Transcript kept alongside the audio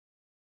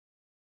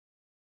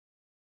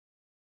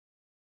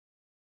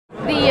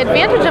The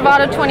advantage of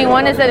Auto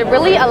 21 is that it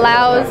really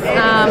allows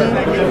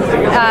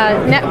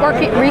network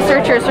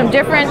researchers from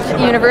different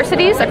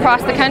universities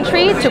across the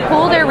country to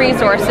pool their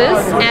resources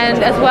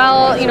and as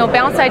well,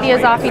 bounce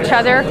ideas off each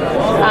other.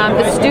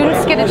 The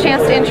students get a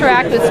chance to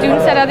interact with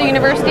students at other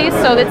universities,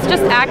 so it's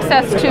just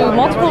access to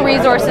multiple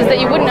resources that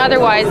you wouldn't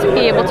otherwise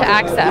be able to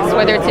access,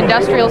 whether it's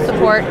industrial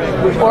support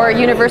or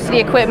university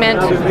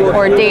equipment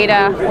or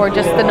data or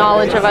just the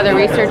knowledge of other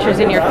researchers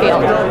in your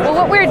field. Well,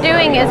 what we're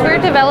doing is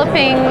we're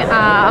developing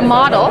a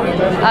model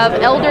of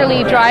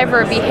elderly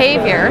driver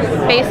behavior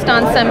based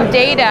on some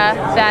data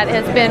that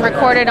has been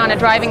recorded on a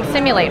driving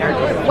simulator.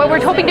 What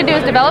we're hoping to do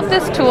is develop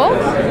this tool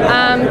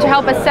to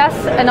help assess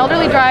an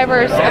elderly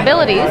driver's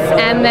abilities,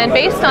 and then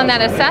based on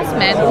that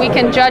assessment we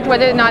can judge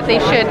whether or not they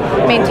should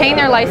maintain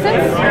their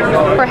license,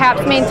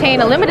 perhaps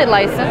maintain a limited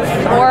license,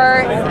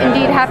 or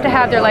indeed have to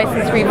have their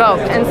license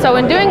revoked. And so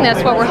in doing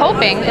this, what we're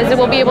hoping is that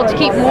we'll be able to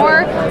keep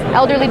more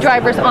elderly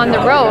drivers on the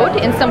road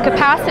in some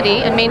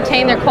capacity and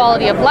maintain their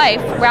quality of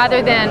life,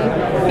 rather than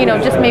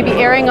just maybe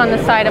erring on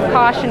the side of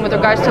caution with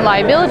regards to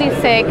liability's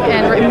sake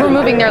and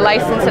removing their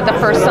license at the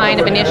first sign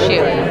of an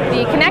issue.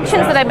 The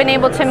connections that I've been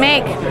able to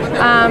make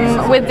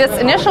with this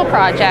initial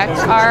project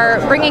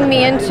are bringing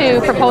me into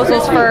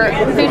proposals for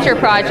future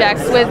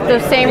projects with the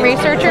same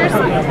researchers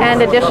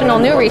and additional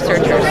new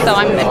researchers, so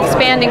I'm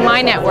expanding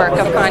my network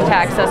of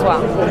contacts as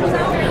well.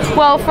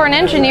 Well, for an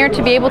engineer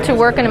to be able to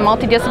work in a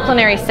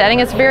multidisciplinary setting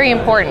is very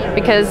important,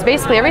 because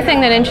basically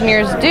everything that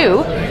engineers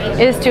do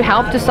is to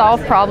help to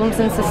solve problems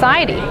in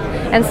society.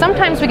 And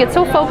sometimes we get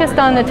so focused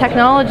on the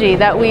technology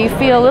that we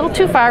feel a little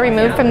too far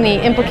removed from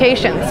the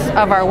implications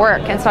of our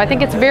work. And so I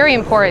think it's very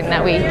important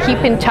that we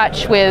keep in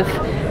touch with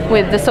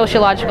the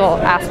sociological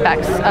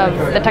aspects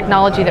of the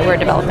technology that we're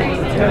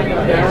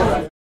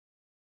developing.